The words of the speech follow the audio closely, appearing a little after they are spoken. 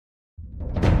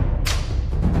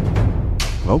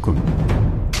Welcome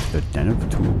to the Den of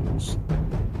Tools.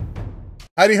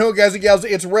 Howdy ho, guys and gals,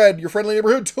 it's Red, your friendly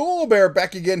neighborhood tool bear,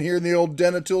 back again here in the old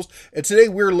Den of Tools. And today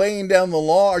we're laying down the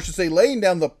law, or I should say laying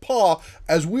down the paw,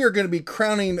 as we are going to be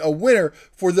crowning a winner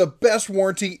for the best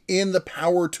warranty in the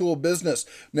power tool business.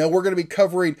 Now we're going to be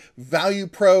covering Value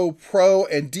Pro, Pro,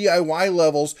 and DIY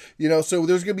levels, so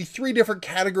there's going to be three different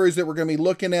categories that we're going to be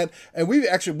looking at. And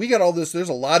we got all this, there's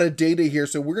a lot of data here,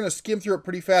 so we're going to skim through it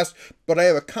pretty fast, but I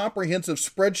have a comprehensive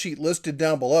spreadsheet listed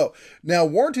down below. Now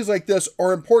warranties like this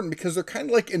are important because they're kind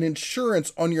of like an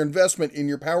insurance on your investment in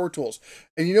your power tools.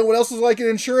 And you know what else is like an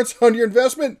insurance on your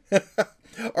investment?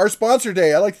 Our sponsor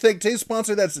day. I like to thank today's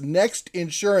sponsor, that's Next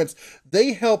Insurance.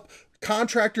 They help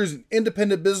contractors and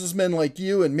independent businessmen like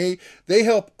you and me. They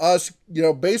help us,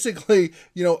 basically,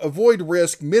 avoid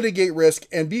risk, mitigate risk,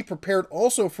 and be prepared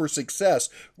also for success.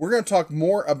 We're going to talk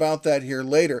more about that here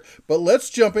later, but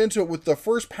let's jump into it with the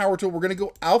first power tool. We're going to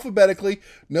go alphabetically,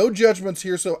 no judgments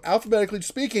here. So alphabetically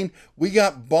speaking, we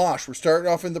got Bosch. We're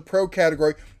starting off in the Pro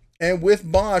category. And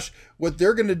with Bosch, what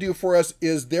they're going to do for us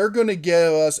is they're going to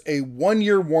give us a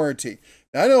 1-year warranty.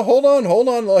 Now, I know, hold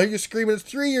on. You're screaming, it's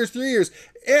 3 years, 3 years.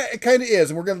 Yeah, it kind of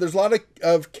is. And there's a lot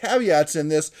of caveats in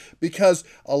this because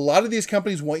a lot of these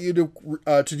companies want you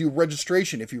to do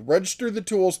registration. If you register the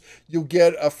tools, you'll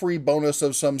get a free bonus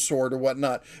of some sort or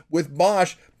whatnot. With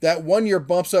Bosch, that 1 year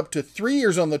bumps up to 3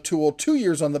 years on the tool, 2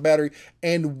 years on the battery,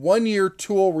 and 1 year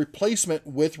tool replacement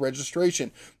with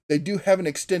registration. They do have an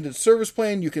extended service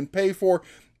plan you can pay for.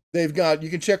 You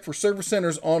can check for service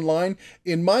centers online.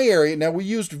 In my area, now we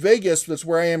used Vegas, that's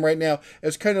where I am right now,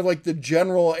 as kind of like the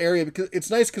general area, because it's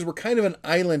nice because we're kind of an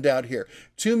island out here.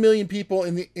 2 million people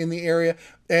in the area,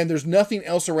 and there's nothing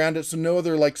else around it, so no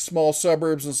other like small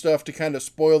suburbs and stuff to kind of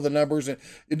spoil the numbers and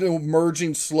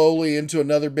merging slowly into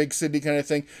another big city kind of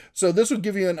thing. So this would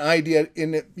give you an idea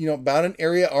in about an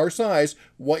area our size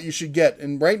what you should get.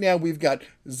 And right now we've got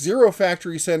 0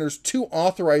 factory centers, 2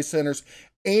 authorized centers,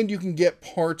 and you can get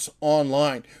parts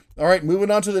online. All right, moving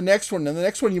on to the next one. And the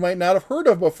next one you might not have heard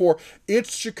of before.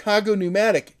 It's Chicago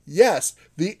Pneumatic. Yes,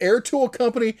 the air tool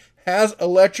company has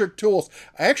electric tools.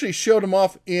 I actually showed them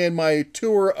off in my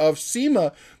tour of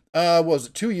SEMA. Was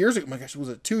it 2 years ago? Oh my gosh, was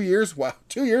it 2 years? Wow,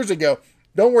 2 years ago.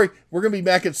 Don't worry, we're going to be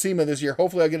back at SEMA this year.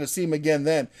 Hopefully I'll get to see them again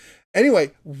then.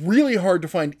 Anyway, really hard to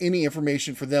find any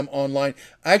information for them online.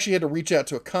 I actually had to reach out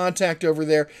to a contact over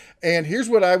there, and here's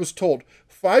what I was told.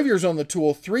 5 years on the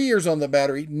tool, 3 years on the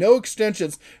battery, no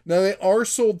extensions. Now, they are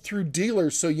sold through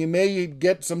dealers, so you may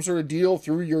get some sort of deal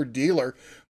through your dealer.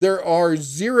 There are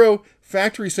 0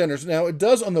 factory centers. Now, it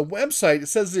does on the website, it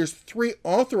says there's 3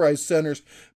 authorized centers,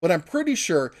 but I'm pretty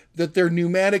sure that they're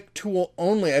pneumatic tool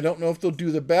only. I don't know if they'll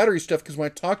do the battery stuff, because when I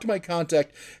talked to my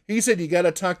contact, he said you got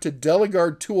to talk to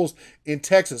Delegard Tools in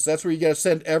Texas. That's where you got to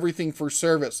send everything for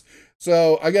service.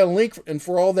 So I got a link and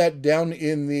for all that down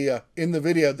in the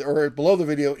video, or below the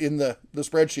video in the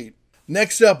spreadsheet.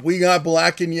 Next up, we got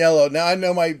black and yellow. Now, I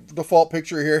know my default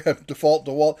picture here, default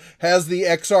DeWalt, has the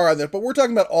XR on it, but we're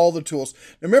talking about all the tools.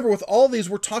 Now, remember, with all these,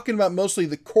 we're talking about mostly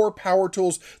the core power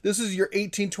tools. This is your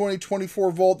 18, 20,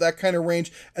 24 volt, that kind of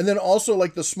range. And then also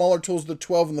like the smaller tools, the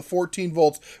 12 and the 14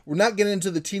 volts. We're not getting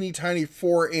into the teeny tiny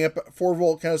 4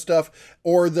 volt kind of stuff,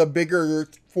 or the bigger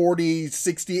 40,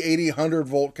 60, 80, 100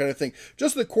 volt kind of thing.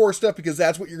 Just the core stuff, because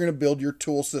that's what you're going to build your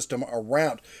tool system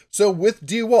around. So with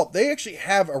DeWalt, they actually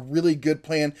have a really good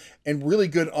plan and really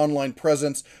good online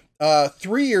presence.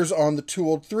 3 years on the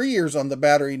tool, 3 years on the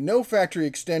battery, no factory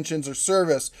extensions or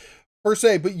service per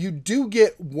se, but you do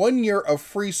get 1 year of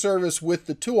free service with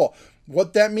the tool.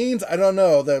 What that means, I don't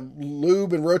know. The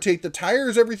lube and rotate the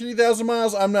tires every 3,000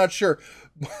 miles, I'm not sure.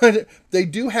 But they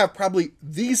do have probably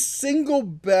the single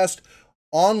best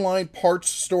online parts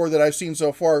store that I've seen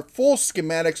so far. Full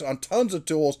schematics on tons of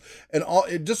tools and all,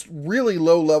 just really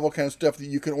low level kind of stuff that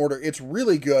you can order. It's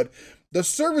really good. The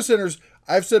service centers,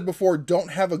 I've said before,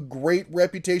 don't have a great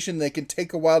reputation. They can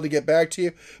take a while to get back to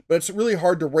you, but it's really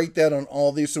hard to rate that on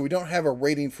all these, so we don't have a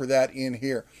rating for that in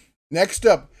here. Next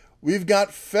up, we've got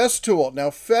Festool. Now,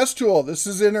 Festool, this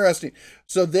is interesting.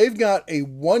 So they've got a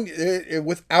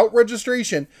without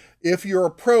registration. If you're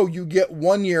a pro, you get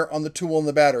 1 year on the tool and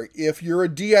the battery. If you're a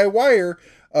DIYer,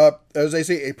 as I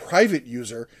say, a private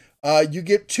user, you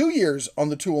get 2 years on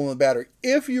the tool and the battery.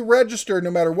 If you register, no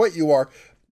matter what you are,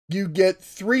 you get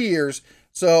 3 years.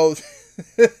 So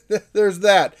there's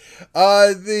that.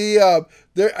 I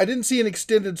didn't see an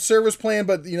extended service plan,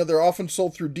 but they're often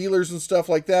sold through dealers and stuff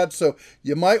like that. So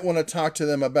you might want to talk to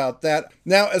them about that.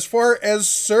 Now, as far as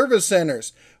service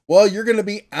centers, Well, you're going to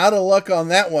be out of luck on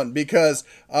that one because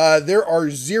there are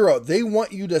zero. They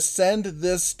want you to send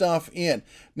this stuff in.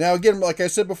 Now, again, like I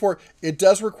said before, it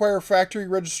does require factory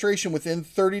registration within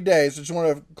 30 days. I just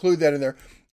want to include that in there.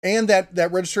 And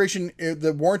that registration,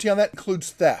 the warranty on that includes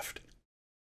theft.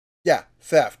 Yeah,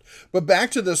 theft. But back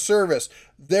to the service,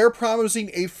 they're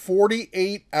promising a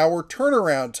 48-hour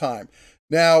turnaround time.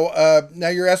 Now, now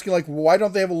you're asking, like, why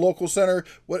don't they have a local center?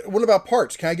 What about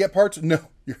parts? Can I get parts? No,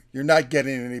 you're not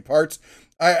getting any parts.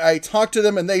 I talked to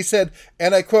them and they said,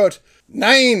 and I quote,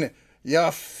 "Nein,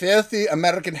 your filthy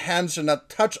American hands should not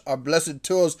touch our blessed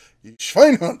tools, you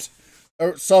Schweinhund."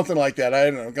 Or something like that. I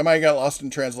don't know. I might have got lost in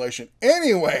translation.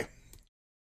 Anyway.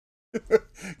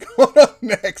 Going up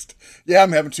next. Yeah,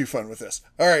 I'm having too fun with this.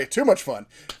 All right, too much fun.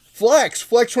 Flex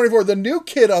 24, the new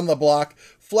kid on the block.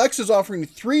 Flex is offering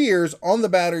 3 years on the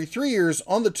battery, 3 years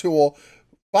on the tool,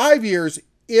 5 years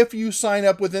if you sign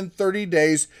up within 30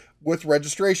 days with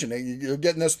registration. You're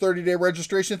getting this 30-day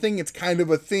registration thing. It's kind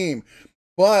of a theme.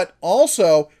 But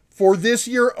also, for this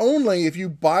year only, if you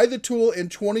buy the tool in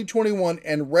 2021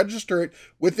 and register it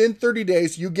within 30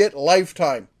 days, you get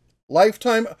lifetime.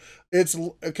 Lifetime, it's,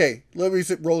 okay, let me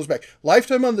roll this back.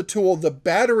 Lifetime on the tool, the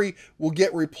battery will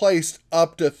get replaced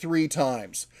up to 3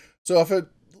 times. So if it,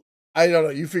 I don't know,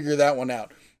 you figure that one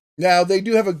out. Now, they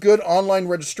do have a good online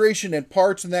registration and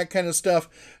parts and that kind of stuff.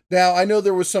 Now, I know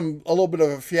there was a little bit of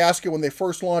a fiasco when they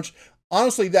first launched.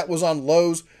 Honestly, that was on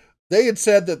Lowe's. They had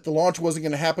said that the launch wasn't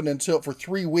going to happen until for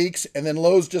 3 weeks, and then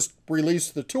Lowe's just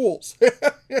released the tools.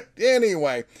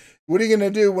 Anyway, what are you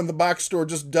going to do when the box store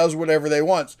just does whatever they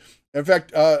want? In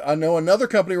fact, I know another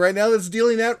company right now that's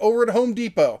dealing that over at Home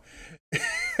Depot.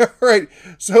 All right,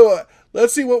 so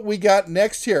let's see what we got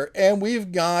next here. And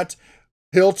we've got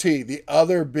Hilti, the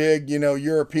other big,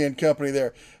 European company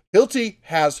there. Hilti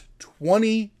has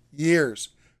 20 years.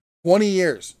 20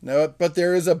 years. No, but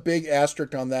there is a big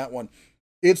asterisk on that one.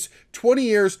 It's 20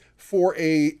 years for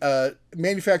a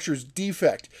manufacturer's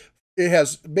defect. It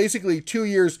has basically 2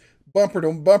 years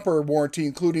bumper-to-bumper warranty,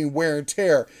 including wear and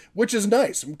tear, which is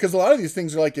nice because a lot of these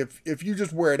things are like if you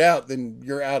just wear it out, then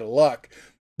you're out of luck.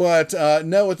 But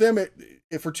no, with them,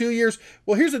 for 2 years,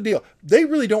 well, here's the deal. They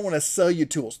really don't want to sell you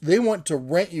tools. They want to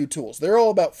rent you tools. They're all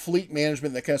about fleet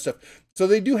management, that kind of stuff. So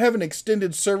they do have an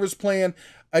extended service plan.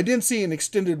 I didn't see an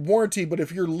extended warranty, but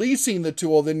if you're leasing the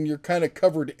tool, then you're kind of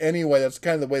covered anyway. That's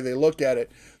kind of the way they look at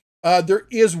it. There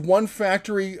is one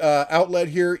factory outlet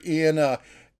here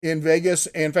in Vegas.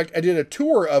 And in fact, I did a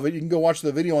tour of it. You can go watch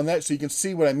the video on that so you can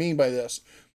see what I mean by this.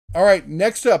 All right,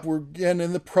 next up, we're again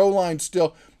in the Pro line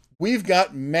still. We've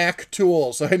got Mac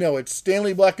Tools. I know, it's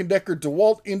Stanley Black & Decker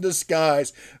DeWalt in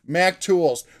disguise. Mac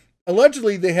Tools.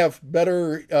 Allegedly, they have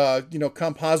better,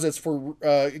 composites for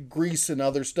grease and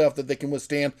other stuff that they can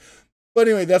withstand. But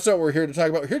anyway, that's not what we're here to talk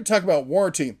about. We're here to talk about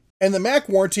warranty. And the Mac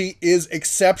warranty is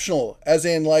exceptional, as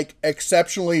in, like,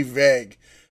 exceptionally vague.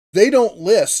 They don't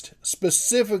list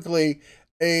specifically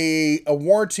a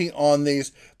warranty on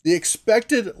these, the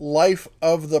expected life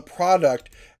of the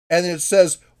product, and it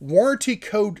says warranty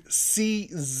code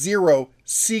C0,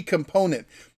 C component.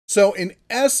 So in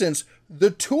essence, the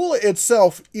tool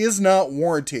itself is not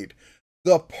warranted.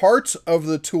 The parts of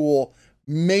the tool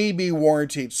may be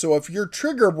warranted. So if your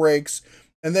trigger breaks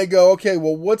and they go, okay,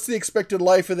 well, what's the expected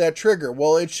life of that trigger?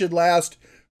 Well, it should last,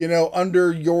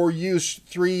 under your use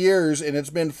 3 years and it's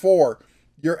been 4.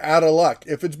 You're out of luck.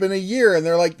 If it's been a year and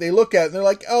they look at it and they're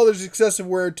like, oh, there's excessive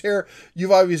wear and tear,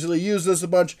 you've obviously used this a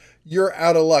bunch, you're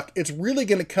out of luck. It's really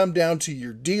going to come down to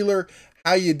your dealer,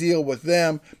 how you deal with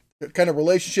them, the kind of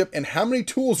relationship, and how many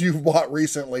tools you've bought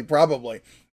recently, probably.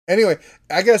 Anyway,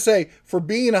 I gotta say, for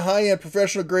being a high-end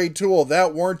professional grade tool,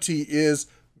 that warranty is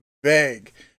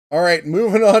vague. All right,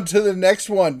 moving on to the next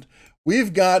one.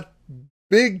 We've got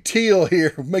Big Teal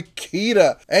here,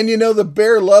 Makita. And the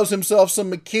bear loves himself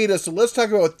some Makita, so let's talk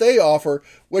about what they offer,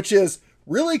 which is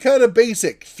really kind of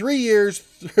basic. 3 years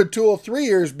tool, 3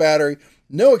 years battery,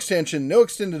 no extension, no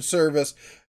extended service.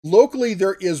 Locally,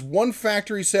 there is 1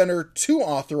 factory center, 2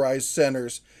 authorized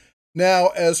centers. Now,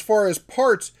 as far as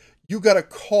parts, you got to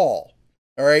call.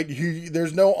 All right,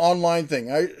 there's no online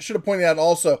thing. I should have pointed out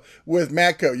also with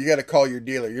Matco, you got to call your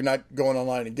dealer. You're not going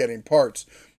online and getting parts.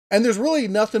 And there's really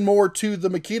nothing more to the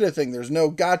Makita thing. There's no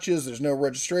gotchas. There's no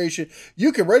registration.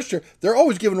 You can register. They're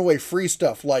always giving away free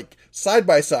stuff like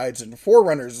side-by-sides and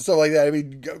forerunners and stuff like that. I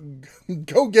mean,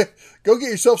 go get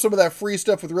yourself some of that free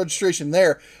stuff with registration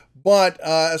there. But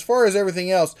as far as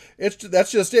everything else,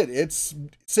 that's just it. It's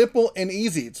simple and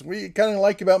easy. It's what you kind of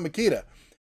like about Makita.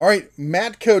 All right,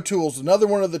 Matco Tools, another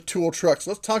one of the tool trucks.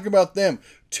 Let's talk about them.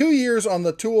 2 years on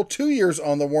the tool, 2 years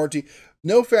on the warranty.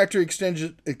 No factory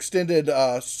extended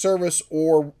service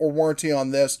or warranty on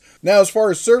this. Now, as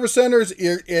far as service centers,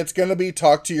 it's going to be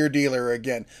talk to your dealer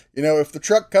again. You know, if the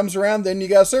truck comes around, then you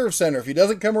got a service center. If he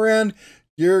doesn't come around,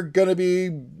 you're going to be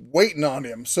waiting on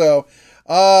him. So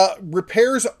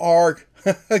repairs are,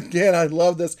 again, I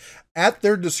love this, at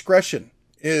their discretion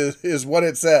is what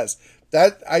it says.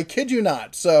 That, I kid you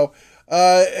not. So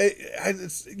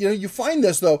you know, you find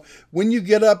this though when you're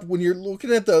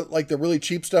looking at the really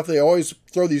cheap stuff, they always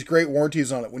throw these great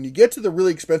warranties on it. When you get to the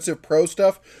really expensive pro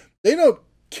stuff, they don't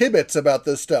kibitz about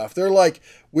this stuff. They're like,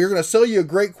 we're going to sell you a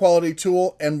great quality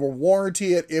tool and we'll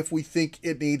warranty it if we think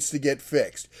it needs to get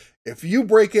fixed. If you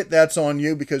break it, that's on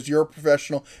you because you're a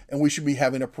professional and we should be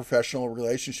having a professional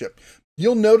relationship.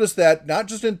 You'll notice that not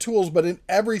just in tools, but in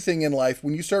everything in life.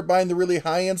 When you start buying the really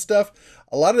high-end stuff,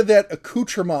 a lot of that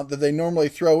accoutrement that they normally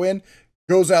throw in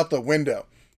goes out the window.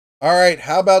 All right,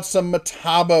 how about some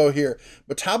Metabo here?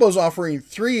 Metabo's offering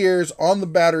 3 years on the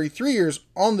battery, 3 years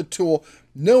on the tool,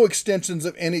 no extensions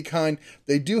of any kind.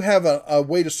 They do have a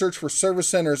way to search for service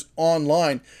centers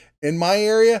online. In my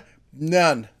area,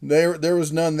 none. There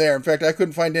was none there. In fact, I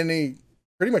couldn't find any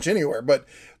pretty much anywhere, but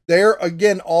they're,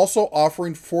 again, also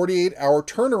offering 48-hour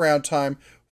turnaround time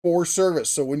for service.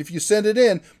 So if you send it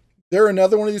in, they're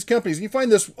another one of these companies. And you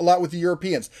find this a lot with the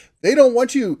Europeans. They don't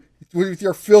want you with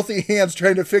your filthy hands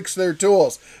trying to fix their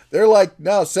tools. They're like,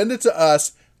 no, send it to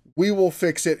us. We will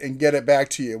fix it and get it back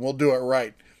to you. We'll do it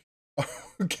right.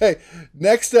 Okay,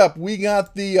 next up, we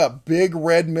got the Big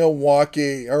Red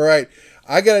Milwaukee. All right,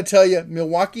 I got to tell you,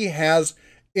 Milwaukee has,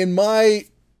 in my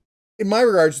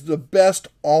regards, the best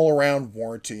all-around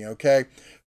warranty, okay?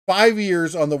 5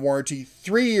 years on the warranty,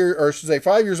 3 years, or I should say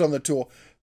 5 years on the tool,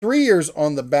 3 years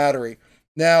on the battery.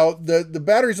 Now, the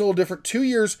battery's a little different. 2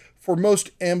 years for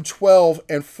most M12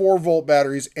 and 4-volt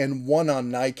batteries and 1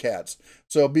 on NiCads.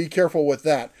 So be careful with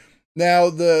that. Now,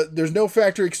 there's no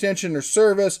factory extension or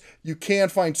service. You can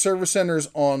find service centers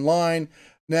online.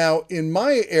 Now, in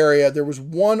my area, there was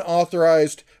one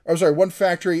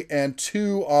factory and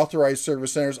 2 authorized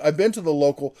service centers. I've been to the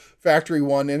local factory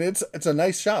one, and it's a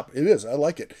nice shop. It is. I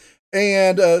like it.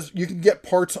 And you can get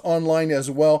parts online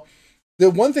as well. The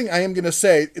one thing I am going to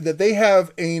say that they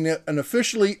have an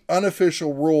officially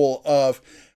unofficial rule of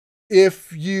if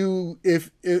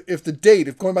the date,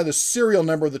 if going by the serial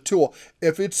number of the tool,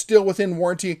 if it's still within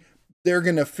warranty, they're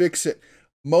going to fix it.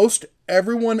 Most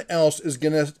everyone else is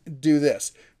going to do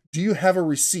this. Do you have a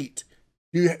receipt?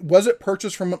 Was it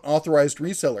purchased from an authorized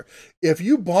reseller? If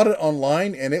you bought it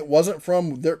online and it wasn't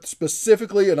from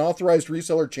specifically an authorized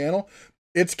reseller channel,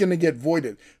 it's going to get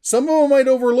voided. Some of them might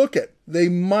overlook it. They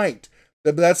might.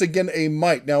 But that's, again, a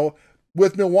might. Now,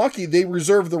 with Milwaukee, they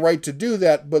reserve the right to do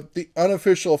that, but the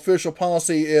unofficial official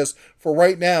policy is, for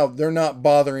right now, they're not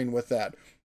bothering with that.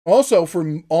 Also,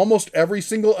 for almost every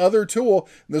single other tool,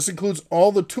 this includes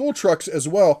all the tool trucks as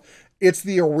well, it's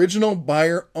the original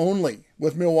buyer only.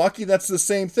 With Milwaukee, that's the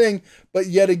same thing, but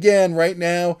yet again, right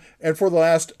now, and for the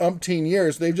last umpteen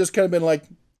years, they've just kind of been like,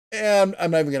 I'm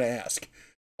not even going to ask.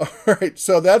 All right,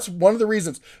 so that's one of the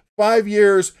reasons. 5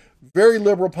 years, very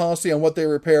liberal policy on what they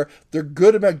repair. They're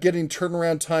good about getting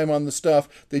turnaround time on the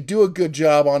stuff. They do a good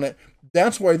job on it.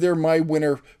 That's why they're my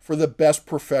winner for the best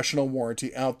professional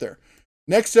warranty out there.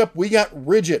 Next up, we got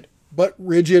Rigid, but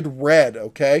Rigid Red,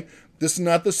 okay? This is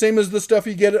not the same as the stuff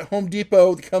you get at Home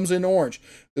Depot that comes in orange.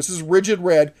 This is Rigid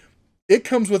Red. It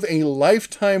comes with a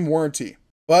lifetime warranty,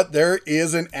 but there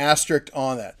is an asterisk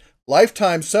on that.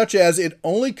 Lifetime, such as it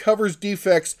only covers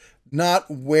defects, not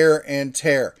wear and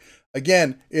tear.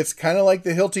 Again, it's kind of like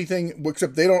the Hilti thing,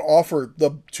 except they don't offer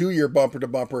the 2-year bumper to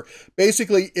bumper.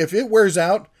 Basically, if it wears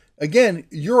out, again,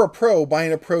 you're a pro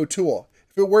buying a pro tool.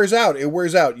 If it wears out, it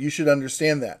wears out. You should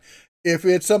understand that. If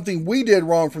it's something we did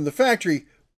wrong from the factory,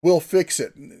 we'll fix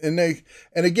it. And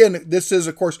again, this is,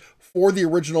 of course, for the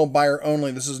original buyer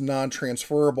only. This is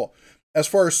non-transferable. As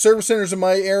far as service centers in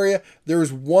my area, there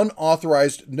is one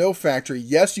authorized, no factory.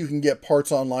 Yes, you can get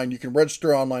parts online. You can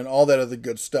register online, all that other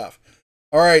good stuff.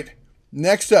 All right,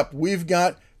 next up, we've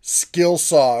got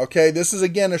Skillsaw. Okay, this is,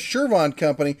 again, a Shervon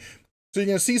company. So you're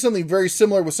going to see something very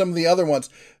similar with some of the other ones.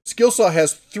 Skillsaw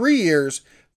has 3 years,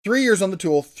 3 years on the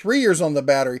tool, 3 years on the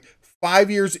battery,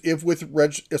 5 years if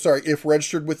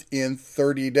registered within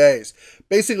 30 days.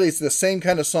 Basically, it's the same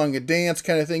kind of song and dance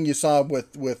kind of thing you saw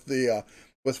with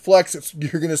Flex.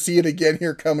 You're going to see it again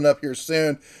here coming up here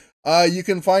soon. You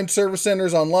can find service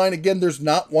centers online. Again, there's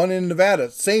not one in Nevada.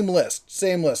 Same list,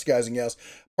 guys and gals.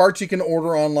 Parts you can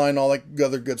order online, all that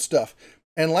other good stuff.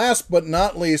 And last but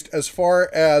not least, as far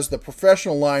as the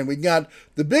professional line, we got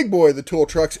the big boy of the tool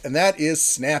trucks, and that is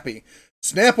Snappy.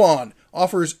 Snap-on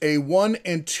offers a 1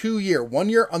 and 2 year. 1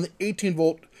 year on the 18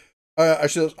 volt.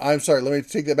 I'm sorry, let me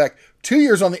take that back. 2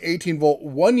 years on the 18 volt,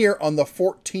 1 year on the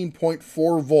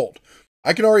 14.4 volt.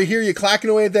 I can already hear you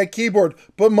clacking away at that keyboard,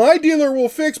 but my dealer will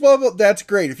fix blah, blah. That's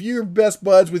great. If you're best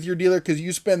buds with your dealer because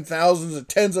you spend thousands and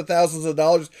tens of thousands of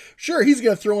dollars, sure, he's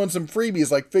going to throw in some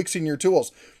freebies like fixing your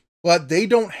tools, but they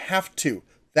don't have to.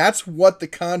 That's what the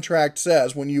contract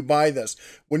says when you buy this.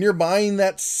 When you're buying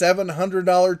that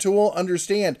 $700 tool,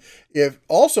 understand. Here's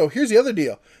the other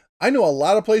deal. I know a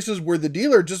lot of places where the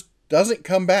dealer just doesn't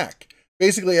come back.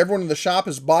 Basically, everyone in the shop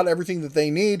has bought everything that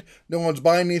they need. No one's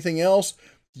buying anything else.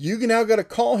 You now got to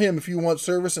call him if you want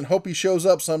service and hope he shows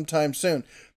up sometime soon.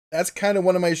 That's kind of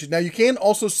one of my issues. Now, you can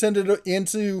also send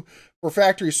it for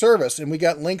factory service, and we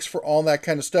got links for all that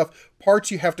kind of stuff.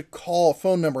 Parts, you have to call a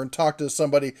phone number and talk to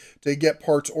somebody to get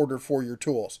parts ordered for your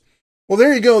tools. Well,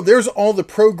 there you go. There's all the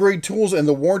pro-grade tools and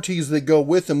the warranties that go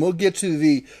with them. We'll get to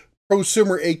the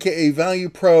prosumer, aka Value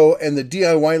Pro, and the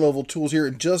DIY level tools here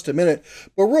in just a minute.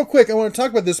 But real quick, I want to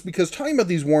talk about this because talking about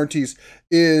these warranties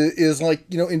is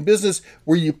like, in business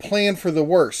where you plan for the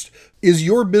worst. Is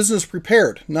your business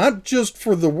prepared? Not just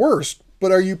for the worst,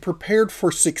 but are you prepared for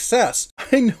success?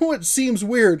 I know it seems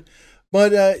weird,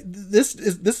 but this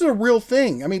is a real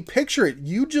thing. I mean, picture it.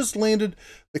 You just landed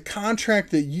the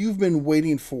contract that you've been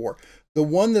waiting for. The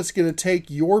one that's going to take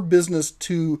your business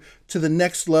to the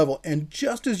next level. And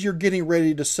just as you're getting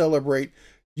ready to celebrate,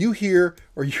 you hear,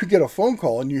 or you get a phone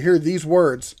call and you hear these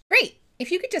words. Great. If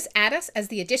you could just add us as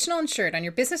the additional insured on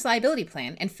your business liability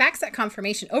plan and fax that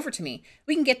confirmation over to me,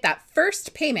 we can get that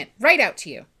first payment right out to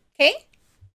you. Okay?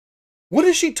 What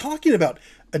is she talking about?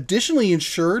 Additionally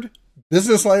insured?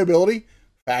 Business liability?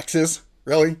 Faxes?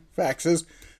 Really? Faxes?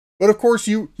 But of course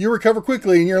you recover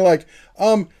quickly and you're like,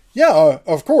 yeah,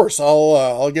 of course,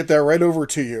 I'll get that right over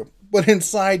to you. But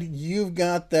inside, you've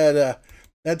got that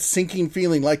sinking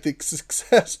feeling like the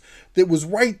success that was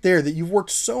right there, that you've worked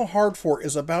so hard for,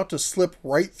 is about to slip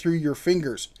right through your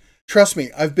fingers. Trust me,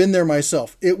 I've been there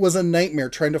myself. It was a nightmare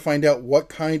trying to find out what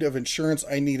kind of insurance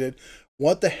I needed,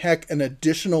 what the heck an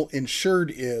additional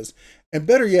insured is, and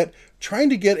better yet, trying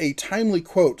to get a timely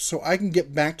quote so I can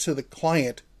get back to the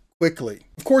client quickly.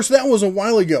 Of course, that was a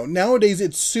while ago. Nowadays,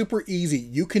 it's super easy.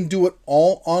 You can do it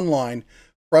all online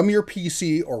from your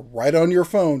PC or right on your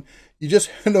phone. You just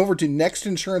head over to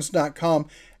nextinsurance.com,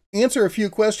 answer a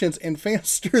few questions, and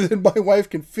faster than my wife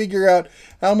can figure out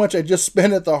how much I just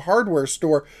spent at the hardware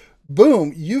store,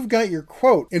 boom, you've got your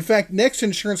quote. In fact, Next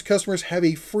Insurance customers have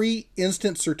a free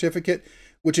instant certificate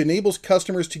which enables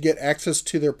customers to get access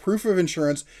to their proof of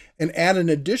insurance and add an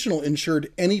additional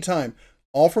insured anytime,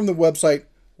 all from the website,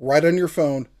 right on your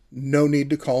phone, no need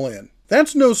to call in.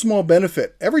 That's no small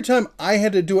benefit. Every time I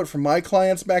had to do it for my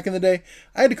clients back in the day,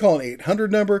 I had to call an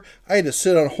 800 number, I had to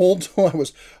sit on hold till I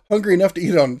was hungry enough to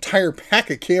eat an entire pack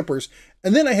of Campers,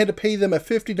 and then I had to pay them a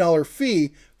 $50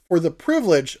 fee for the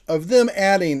privilege of them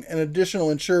adding an additional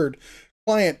insured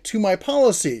client to my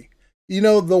policy.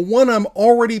 The one I'm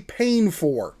already paying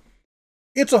for.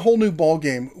 It's a whole new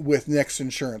ballgame with Next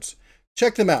Insurance.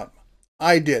 Check them out.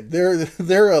 I did.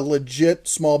 They're a legit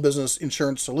small business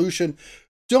insurance solution.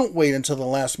 Don't wait until the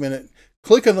last minute.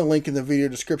 Click on the link in the video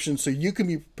description so you can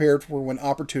be prepared for when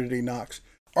opportunity knocks.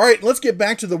 All right, let's get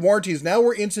back to the warranties. Now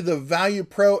we're into the Value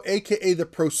Pro, aka the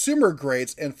prosumer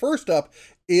grades. And first up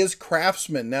is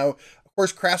Craftsman. Now, of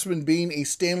course, Craftsman being a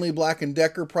Stanley Black &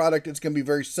 Decker product, it's going to be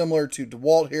very similar to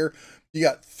DeWalt here. You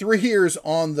got 3 years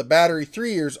on the battery,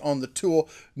 3 years on the tool,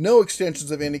 no extensions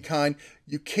of any kind.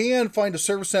 You can find a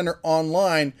service center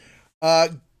online.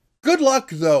 Good luck,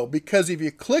 though, because if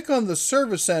you click on the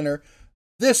service center,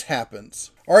 this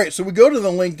happens. All right, so we go to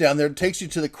the link down there. It takes you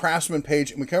to the Craftsman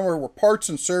page, and we come over where parts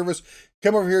and service.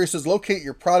 Come over here, it says locate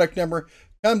your product number.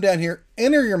 Come down here,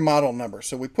 enter your model number.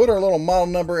 So we put our little model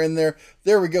number in there.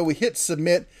 There we go. We hit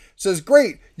submit. It says,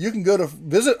 great, you can go to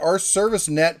visit our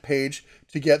ServiceNet page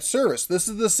to get service. This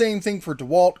is the same thing for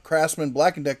DeWalt, Craftsman,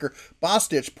 Black & Decker,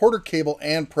 Bostitch, Porter Cable,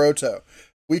 and Proto.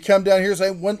 We come down here and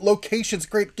say, what locations?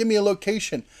 Great, give me a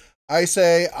location. I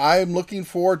say, I'm looking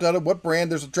for what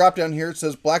brand. There's a drop down here. It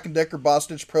says Black & Decker,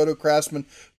 Bostitch, Proto, Craftsman,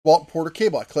 DeWalt, Porter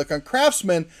Cable. I click on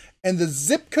Craftsman, and the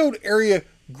zip code area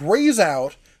grays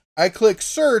out. I click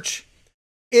search.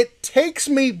 It takes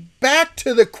me back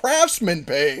to the Craftsman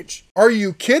page. Are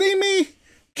you kidding me?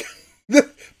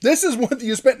 This is what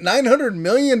you spent $900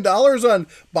 million on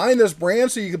buying this brand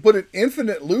so you can put an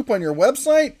infinite loop on your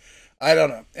website? I don't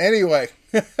know. Anyway,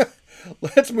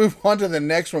 let's move on to the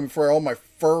next one before all my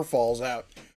fur falls out.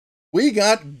 We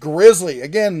got Grizzly.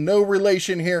 Again, no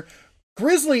relation here.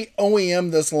 Grizzly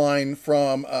OEM this line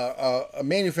from a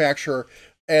manufacturer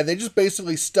and they just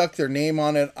basically stuck their name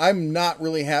on it. I'm not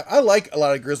really happy. I like a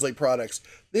lot of Grizzly products.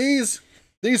 These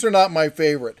are not my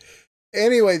favorite.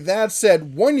 Anyway, that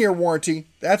said, 1 year warranty.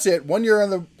 That's it. 1 year on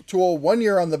the tool, 1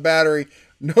 year on the battery.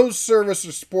 No service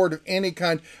or support of any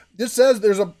kind. This says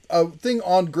there's a thing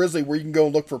on Grizzly where you can go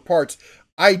look for parts.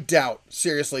 I doubt,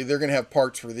 seriously, they're going to have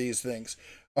parts for these things.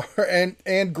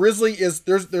 And Grizzly is,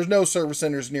 there's no service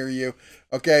centers near you.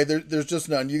 Okay, there's just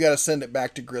none. You got to send it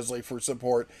back to Grizzly for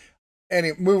support.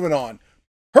 Anyway, moving on.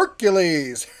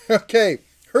 Hercules. Okay,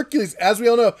 Hercules, as we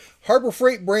all know, Harbor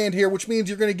Freight brand here, which means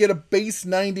you're going to get a base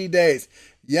 90 days.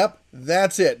 Yep,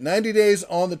 that's it. 90 days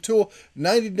on the tool,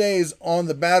 90 days on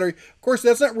the battery. Of course,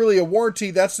 that's not really a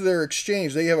warranty. That's their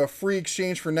exchange. They have a free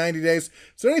exchange for 90 days.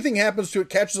 So anything happens to it,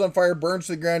 catches on fire, burns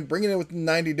to the ground, bring it in within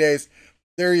 90 days.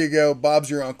 There you go. Bob's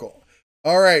your uncle.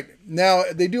 All right. Now,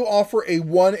 they do offer a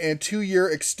 1 and 2 year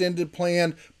extended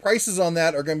plan. Prices on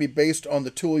that are going to be based on the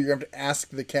tool. You're going to have to ask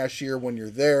the cashier when you're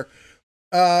there.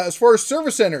 As far as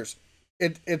service centers,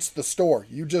 it's the store.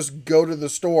 You just go to the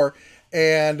store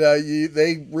and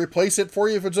they replace it for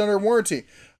you if it's under warranty.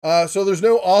 So there's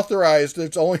no authorized.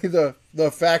 It's only the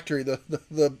factory, the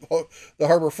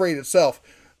Harbor Freight itself.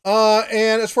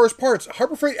 And as far as parts,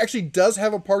 Harbor Freight actually does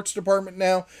have a parts department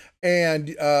now, and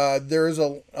there is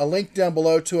a link down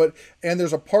below to it, and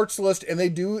there's a parts list, and they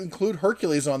do include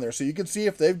Hercules on there, so you can see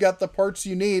if they've got the parts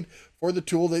you need for the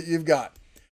tool that you've got.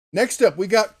 Next up, we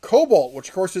got Cobalt, which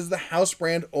of course is the house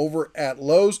brand over at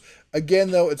Lowe's.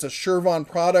 Again, though, it's a Shervon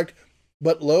product,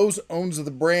 but Lowe's owns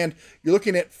the brand. You're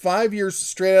looking at 5 years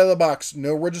straight out of the box,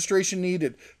 no registration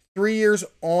needed, 3 years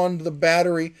on the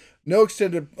battery, no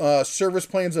extended service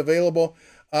plans available.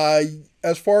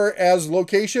 As far as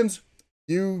locations,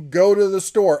 you go to the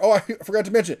store. Oh, I forgot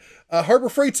to mention, Harbor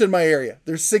Freight's in my area.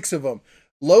 There's 6 of them.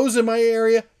 Lowe's in my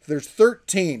area, there's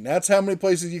 13. That's how many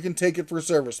places you can take it for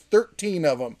service. 13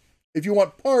 of them. If you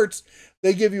want parts,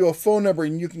 they give you a phone number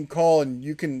and you can call and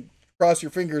you can cross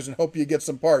your fingers and hope you get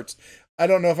some parts. I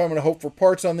don't know if I'm going to hope for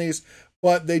parts on these,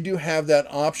 but they do have that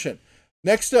option.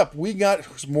 Next up, we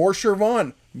got more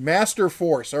Shervon, Master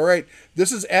Force. All right,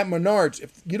 this is at Menards.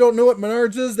 If you don't know what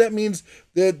Menards is, that means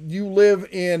that you live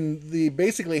in the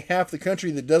basically half the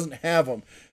country that doesn't have them.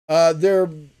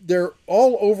 They're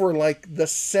all over like the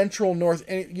central north,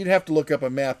 and you'd have to look up a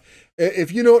map.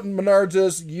 If you know what Menards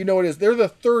is, you know what it is. They're the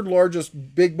 3rd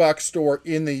largest big box store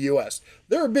in the U.S.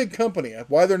 They're a big company.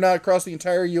 Why they're not across the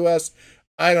entire U.S.,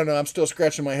 I don't know. I'm still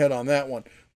scratching my head on that one.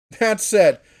 That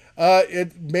said,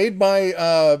 it's made by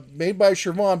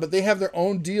Shervon, but they have their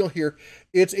own deal here.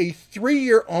 It's a 3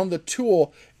 year on the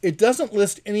tool. It doesn't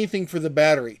list anything for the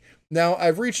battery. Now,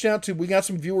 I've reached out to, we got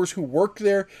some viewers who work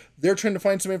there. They're trying to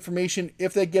find some information.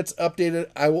 If that gets updated,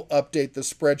 I will update the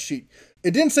spreadsheet.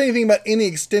 It didn't say anything about any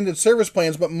extended service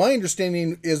plans, but my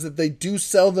understanding is that they do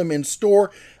sell them in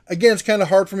store. Again, it's kind of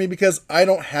hard for me because I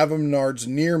don't have a Menards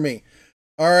near me.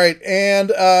 All right, and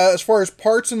as far as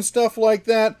parts and stuff like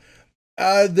that,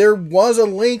 there was a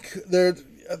link there,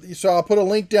 so I'll put a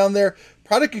link down there.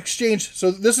 Product exchange. So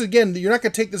this is, again, you're not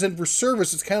going to take this in for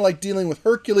service. It's kind of like dealing with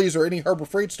Hercules or any Harbor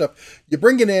Freight stuff. You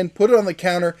bring it in, put it on the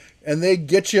counter, and they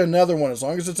get you another one as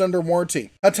long as it's under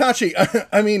warranty. Hitachi,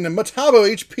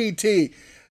 Metabo HPT.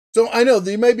 So I know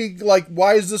they may be like,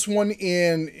 why is this one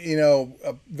in,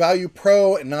 Value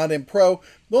Pro and not in Pro?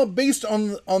 Well, based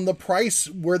on the price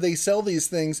where they sell these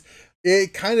things,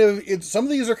 some of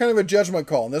these are kind of a judgment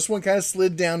call, and this one kind of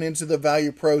slid down into the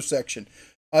Value Pro section,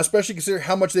 especially considering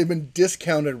how much they've been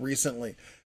discounted recently.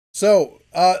 So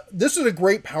this is a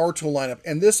great power tool lineup,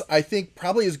 and this, I think,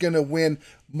 probably is going to win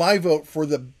my vote for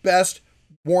the best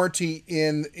warranty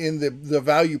in the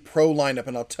Value Pro lineup,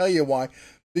 and I'll tell you why.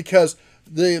 Because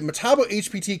the Metabo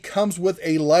HPT comes with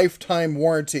a lifetime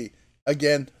warranty.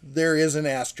 Again, there is an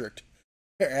asterisk.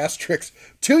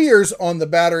 2 years on the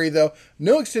battery, though.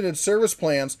 No extended service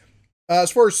plans.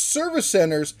 As far as service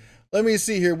centers, let me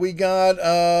see here. We got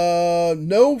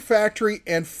no factory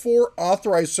and 4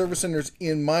 authorized service centers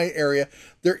in my area.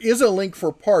 There is a link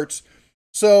for parts.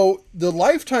 So the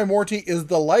lifetime warranty is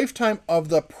the lifetime of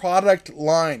the product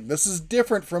line. This is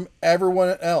different from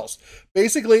everyone else.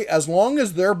 Basically, as long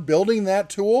as they're building that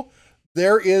tool,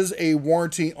 there is a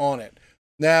warranty on it.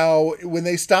 Now, when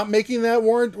they stop making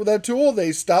that tool,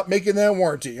 they stop making that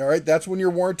warranty. All right, that's when your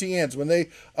warranty ends. When they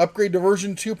upgrade to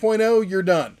version 2.0, you're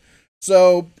done.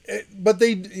 So, but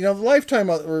they, the lifetime,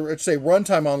 or let's say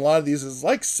runtime on a lot of these is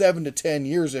like 7 to 10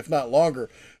 years, if not longer.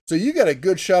 So you got a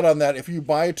good shot on that if you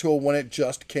buy a tool when it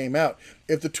just came out.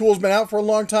 If the tool's been out for a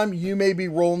long time, you may be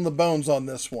rolling the bones on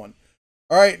this one.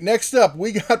 All right, next up,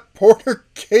 we got Porter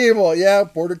Cable. Yeah,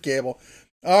 Porter Cable.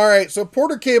 All right, so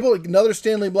Porter Cable, another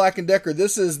Stanley Black & Decker.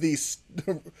 This is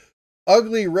the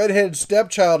ugly redheaded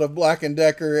stepchild of Black &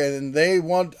 Decker, and they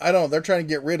want, I don't know, they're trying to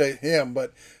get rid of him.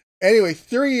 But anyway,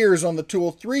 3 years on the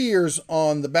tool, 3 years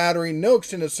on the battery, no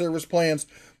extended service plans.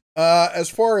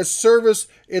 As far as service,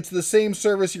 it's the same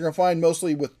service you're going to find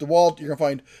mostly with DeWalt. You're going to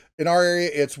find in our area,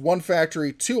 it's 1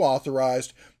 factory, 2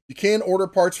 authorized. You can order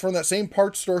parts from that same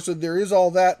parts store, so there is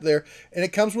all that there, and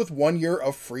it comes with 1 year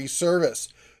of free service.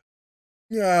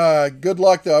 Good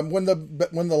luck though. When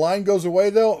the line goes away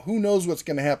though, who knows what's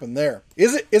going to happen there?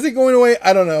 Is it going away?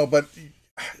 I don't know, but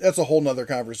that's a whole nother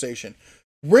conversation.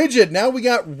 Rigid. Now we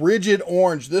got Rigid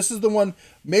Orange. This is the one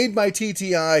made by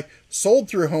TTI, sold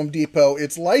through Home Depot.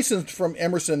 It's licensed from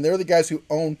Emerson. They're the guys who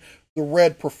own the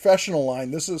red professional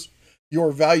line. This is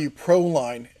your Value Pro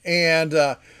line. And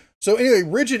so anyway,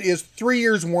 Rigid is 3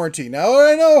 years warranty. Now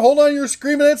I know, hold on, you're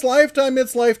screaming, it's lifetime,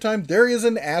 it's lifetime. There is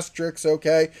an asterisk,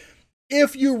 okay?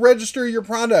 If you register your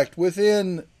product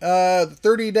within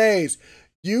 30 days,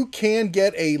 you can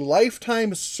get a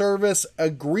lifetime service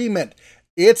agreement.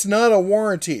 It's not a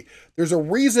warranty. There's a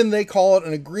reason they call it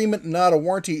an agreement, not a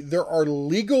warranty. There are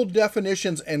legal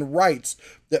definitions and rights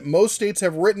that most states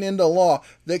have written into law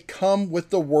that come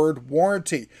with the word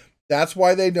warranty. That's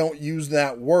why they don't use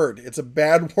that word. It's a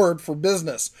bad word for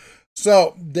business.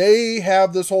 So they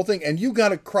have this whole thing, and you got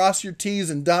to cross your T's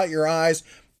and dot your I's.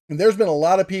 And there's been a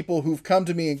lot of people who've come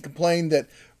to me and complained that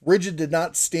Rigid did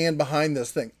not stand behind this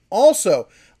thing. Also,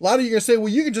 a lot of you are going to say, well,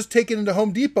 you can just take it into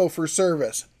Home Depot for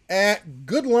service.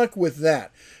 Good luck with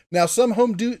that. Now, some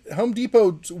Home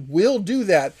Depots will do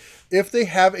that if they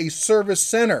have a service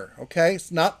center, okay?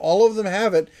 Not all of them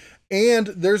have it, and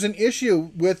there's an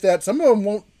issue with that. Some of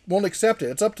them won't accept it.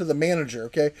 It's up to the manager,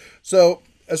 okay? So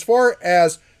as far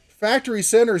as factory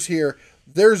centers here,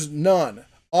 there's none.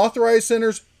 Authorized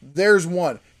centers, there's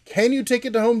one. Can you take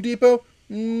it to Home Depot?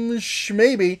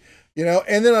 Maybe, you know.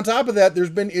 And then on top of that, there's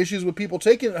been issues with people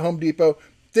taking it to Home Depot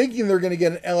thinking they're going to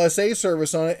get an LSA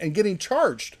service on it and getting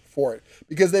charged for it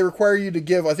because they require you to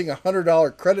give, I think,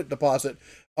 $100 credit deposit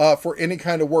for any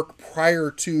kind of work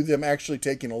prior to them actually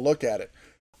taking a look at it.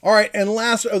 All right, and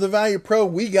last of the Value Pro,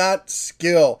 we got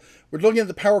Skill. We're looking at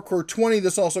the Power Core 20.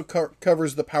 This also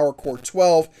covers the Power Core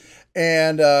 12,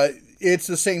 and it's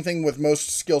the same thing with most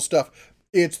Skill stuff.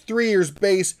 It's 3 years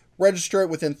base, register it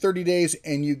within 30 days,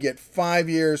 and you get 5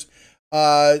 years.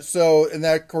 And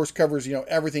that, of course, covers, you know,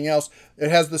 everything else.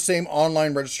 It has the same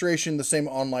online registration, the same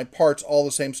online parts, all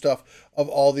the same stuff of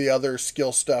all the other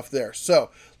Skill stuff there. So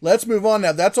let's move on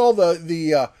now. That's all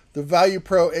the Value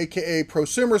Pro, aka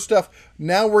prosumer stuff.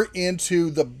 Now we're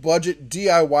into the budget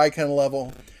DIY kind of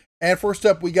level. And first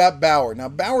up, we got Bauer. Now,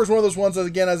 Bauer is one of those ones that,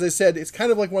 again, as I said, it's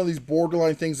kind of like one of these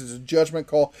borderline things. It's a judgment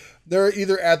call. They're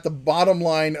either at the bottom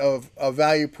line of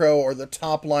Value Pro or the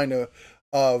top line of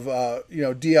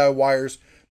DIYers.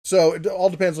 So it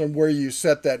all depends on where you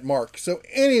set that mark. So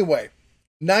anyway,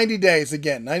 90 days,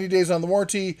 again, 90 days on the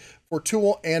warranty for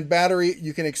tool and battery.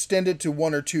 You can extend it to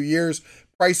 1 or 2 years.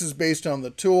 Price is based on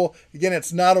the tool. Again,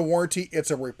 it's not a warranty.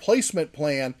 It's a replacement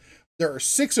plan. There are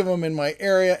 6 of them in my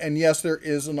area, and yes, there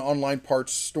is an online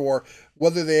parts store.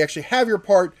 Whether they actually have your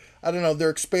part, I don't know.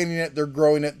 They're expanding it. They're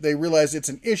growing it. They realize it's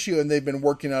an issue, and they've been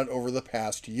working on it over the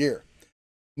past year.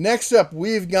 Next up,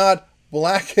 we've got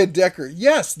Black & Decker.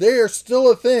 Yes, they are still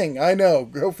a thing. I know.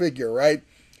 Go figure, right?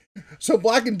 So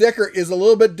Black & Decker is a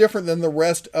little bit different than the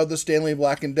rest of the Stanley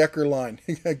Black & Decker line.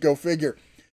 Go figure.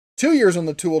 2 years on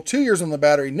the tool, 2 years on the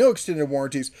battery, no extended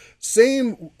warranties,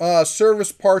 same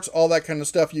service parts, all that kind of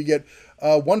stuff. You get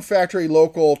 1 factory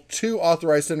local, 2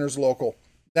 authorized centers local.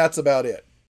 That's about it.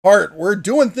 Hart, we're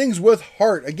doing things with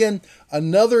Hart. Again,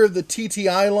 another of the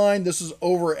TTI line. This is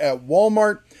over at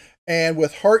Walmart. And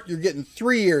with Hart, you're getting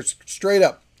 3 years straight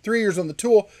up. 3 years on the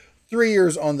tool, 3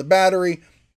 years on the battery.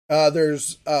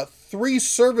 There's 3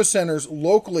 service centers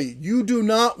locally. You do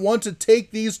not want to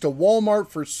take these to Walmart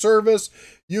for service.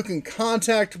 You can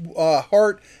contact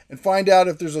Hart and find out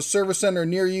if there's a service center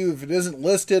near you. If it isn't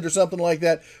listed or something like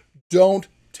that, don't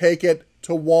take it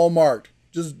to Walmart.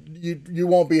 Just you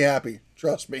won't be happy.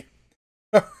 Trust me.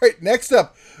 All right, next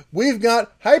up, we've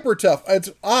got Hyper Tough. It's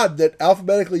odd that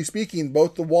alphabetically speaking,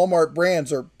 both the Walmart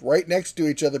brands are right next to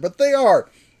each other, but they are.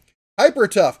 Hyper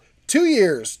Tough, 2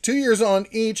 years, 2 years on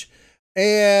each.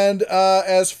 And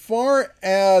as far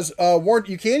as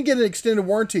warranty, you can get an extended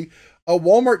warranty.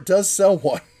 Walmart does sell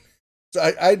one.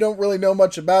 So I don't really know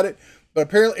much about it, but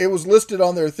apparently it was listed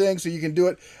on their thing, so you can do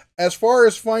it. As far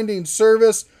as finding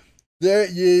service,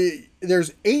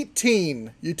 there's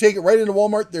 18. You take it right into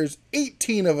Walmart, there's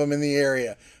 18 of them in the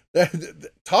area.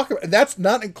 That's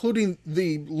not including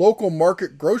the local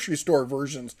market grocery store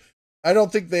versions. I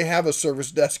don't think they have a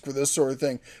service desk for this sort of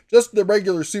thing. Just the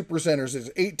regular super centers.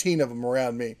 There's 18 of them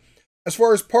around me. As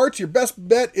far as parts, your best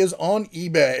bet is on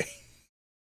eBay.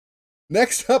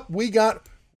 Next up, we got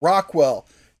Rockwell.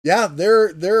 Yeah,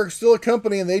 they're still a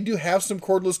company, and they do have some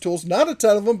cordless tools. Not a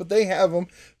ton of them, but they have them.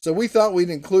 So we thought we'd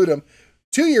include them.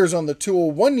 2 years on the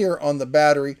tool, 1 year on the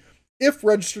battery. If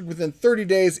registered within 30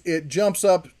 days, it jumps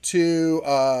up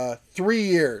to 3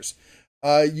 years.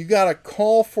 You got to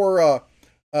call for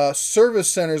service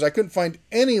centers. I couldn't find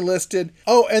any listed.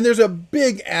 Oh, and there's a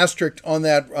big asterisk on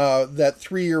that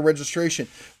 3-year registration.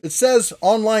 It says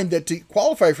online that to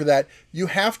qualify for that, you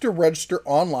have to register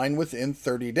online within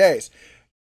 30 days.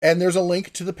 And there's a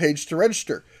link to the page to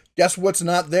register. Guess what's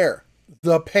not there?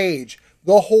 The page.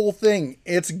 The whole thing.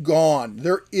 It's gone.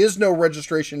 There is no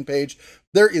registration page.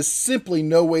 There is simply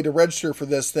no way to register for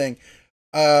this thing.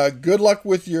 Good luck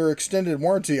with your extended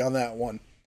warranty on that one.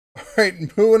 All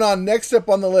right, moving on. Next up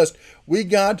on the list, we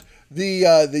got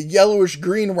the yellowish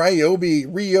green Ryobi.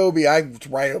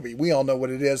 Ryobi. We all know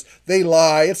what it is. They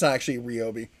lie. It's not actually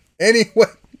Ryobi. Anyway,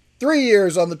 3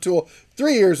 years on the tool,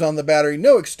 3 years on the battery,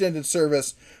 no extended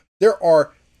service. There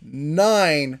are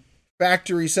 9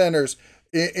 factory centers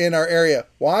in our area.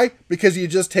 Why? Because you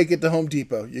just take it to Home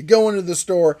Depot. You go into the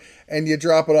store and you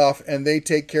drop it off and they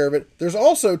take care of it. There's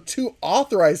also 2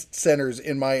 authorized centers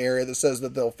in my area that says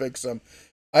that they'll fix them.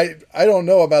 I don't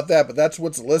know about that, but that's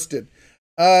what's listed.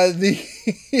 We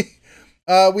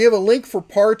have a link for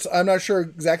parts. I'm not sure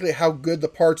exactly how good the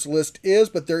parts list is,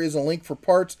 but there is a link for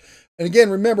parts. And again,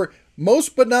 remember,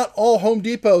 most but not all Home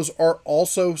Depots are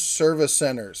also service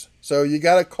centers. So you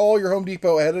got to call your Home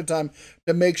Depot ahead of time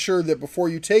to make sure that before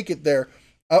you take it there.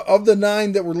 Of the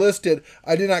 9 that were listed,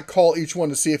 I did not call each one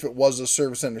to see if it was a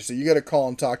service center. So you got to call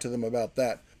and talk to them about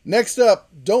that. Next up,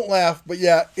 don't laugh, but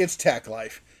yeah, it's Tack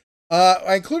Life.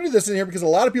 I included this in here because a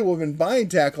lot of people have been buying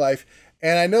Tack Life,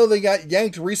 and I know they got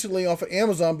yanked recently off of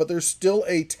Amazon, but there's still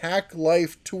a Tack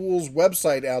Life Tools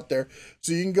website out there,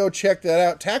 so you can go check that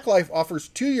out. Tack Life offers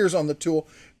 2 years on the tool,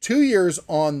 2 years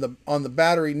on the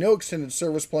battery, no extended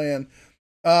service plan.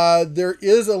 There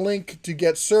is a link to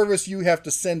get service. You have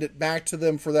to send it back to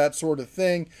them for that sort of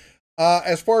thing.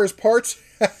 As far as parts,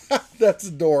 that's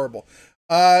adorable.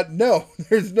 No,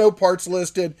 there's no parts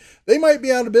listed. They might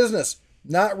be out of business.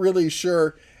 Not really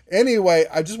sure. Anyway,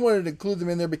 I just wanted to include them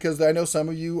in there because I know some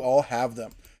of you all have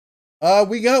them.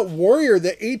 We got Warrior,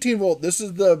 the 18 volt. This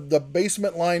is the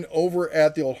basement line over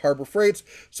at the old Harbor Freights.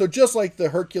 So just like the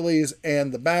Hercules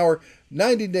and the Bauer,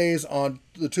 90 days on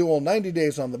the tool, 90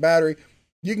 days on the battery.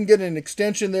 You can get an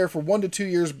extension there for 1 to 2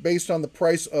 years based on the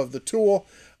price of the tool.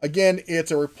 Again, it's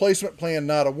a replacement plan,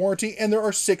 not a warranty. And there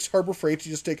are 6 Harbor Freights.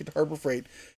 You just take it to Harbor Freight.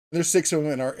 There's 6 of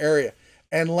them in our area.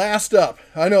 And last up,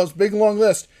 I know it's a big long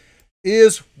list,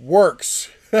 is Works.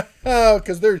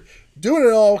 Because they're doing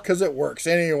it all because it works.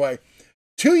 Anyway,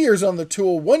 2 years on the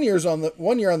tool, 1 year on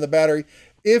the battery.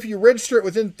 If you register it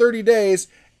within 30 days,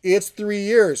 it's 3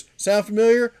 years. Sound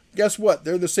familiar? Guess what?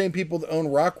 They're the same people that own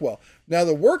Rockwell. Now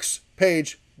the Works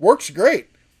page works great.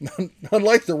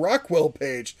 Unlike the Rockwell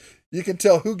page. You can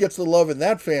tell who gets the love in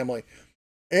that family.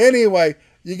 Anyway,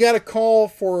 you got to call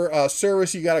for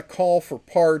service. You got to call for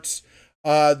parts.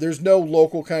 There's no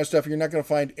local kind of stuff. You're not going to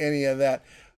find any of that.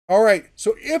 All right.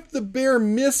 So if the bear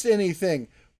missed anything,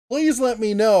 please let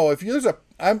me know. If there's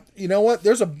you know what?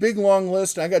 There's a big long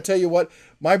list. I got to tell you what,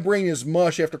 my brain is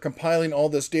mush after compiling all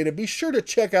this data. Be sure to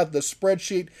check out the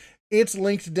spreadsheet. It's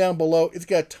linked down below. It's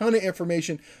got a ton of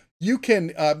information. You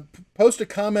can post a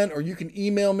comment or you can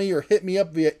email me or hit me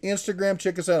up via Instagram.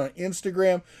 Check us out on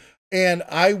Instagram. And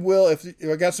I will, if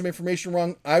I got some information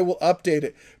wrong, I will update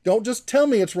it. Don't just tell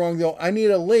me it's wrong, though. I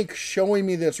need a link showing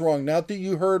me that's wrong. Not that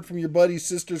you heard from your buddy's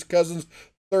sister's cousin's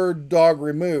third dog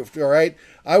removed, all right?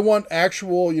 I want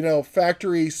actual,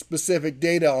 factory-specific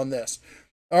data on this.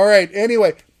 All right,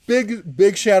 anyway,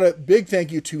 big shout-out, big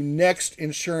thank you to Next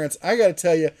Insurance. I got to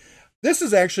tell you, this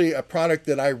is actually a product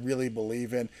that I really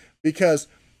believe in because,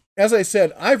 as I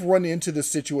said, I've run into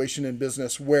this situation in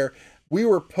business where we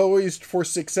were poised for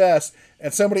success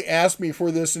and somebody asked me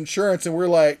for this insurance and we're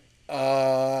like,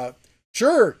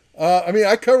 sure.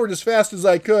 I covered as fast as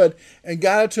I could and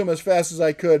got it to them as fast as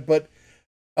I could, but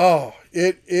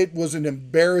it was an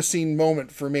embarrassing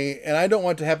moment for me and I don't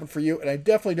want it to happen for you. And I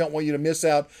definitely don't want you to miss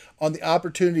out on the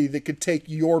opportunity that could take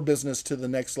your business to the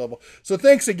next level. So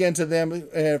thanks again to them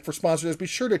for sponsoring us. Be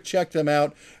sure to check them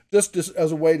out just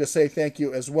as a way to say thank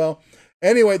you as well.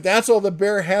 Anyway, that's all the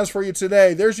bear has for you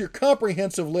today. There's your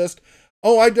comprehensive list.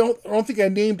 Oh, I don't think I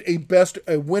named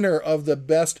a winner of the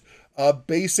best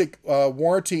basic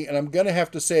warranty, and I'm gonna have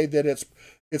to say that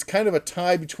it's kind of a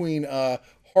tie between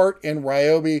Hart and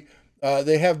Ryobi.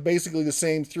 They have basically the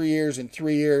same 3 years and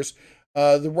 3 years.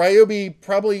 The Ryobi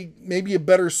probably maybe a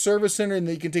better service center, and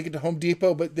then you can take it to Home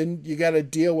Depot, but then you got to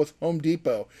deal with Home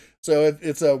Depot. So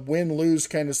it's a win-lose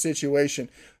kind of situation.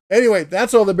 Anyway,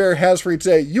 that's all the bear has for you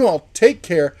today. You all take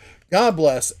care. God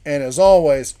bless. And as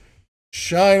always,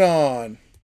 shine on.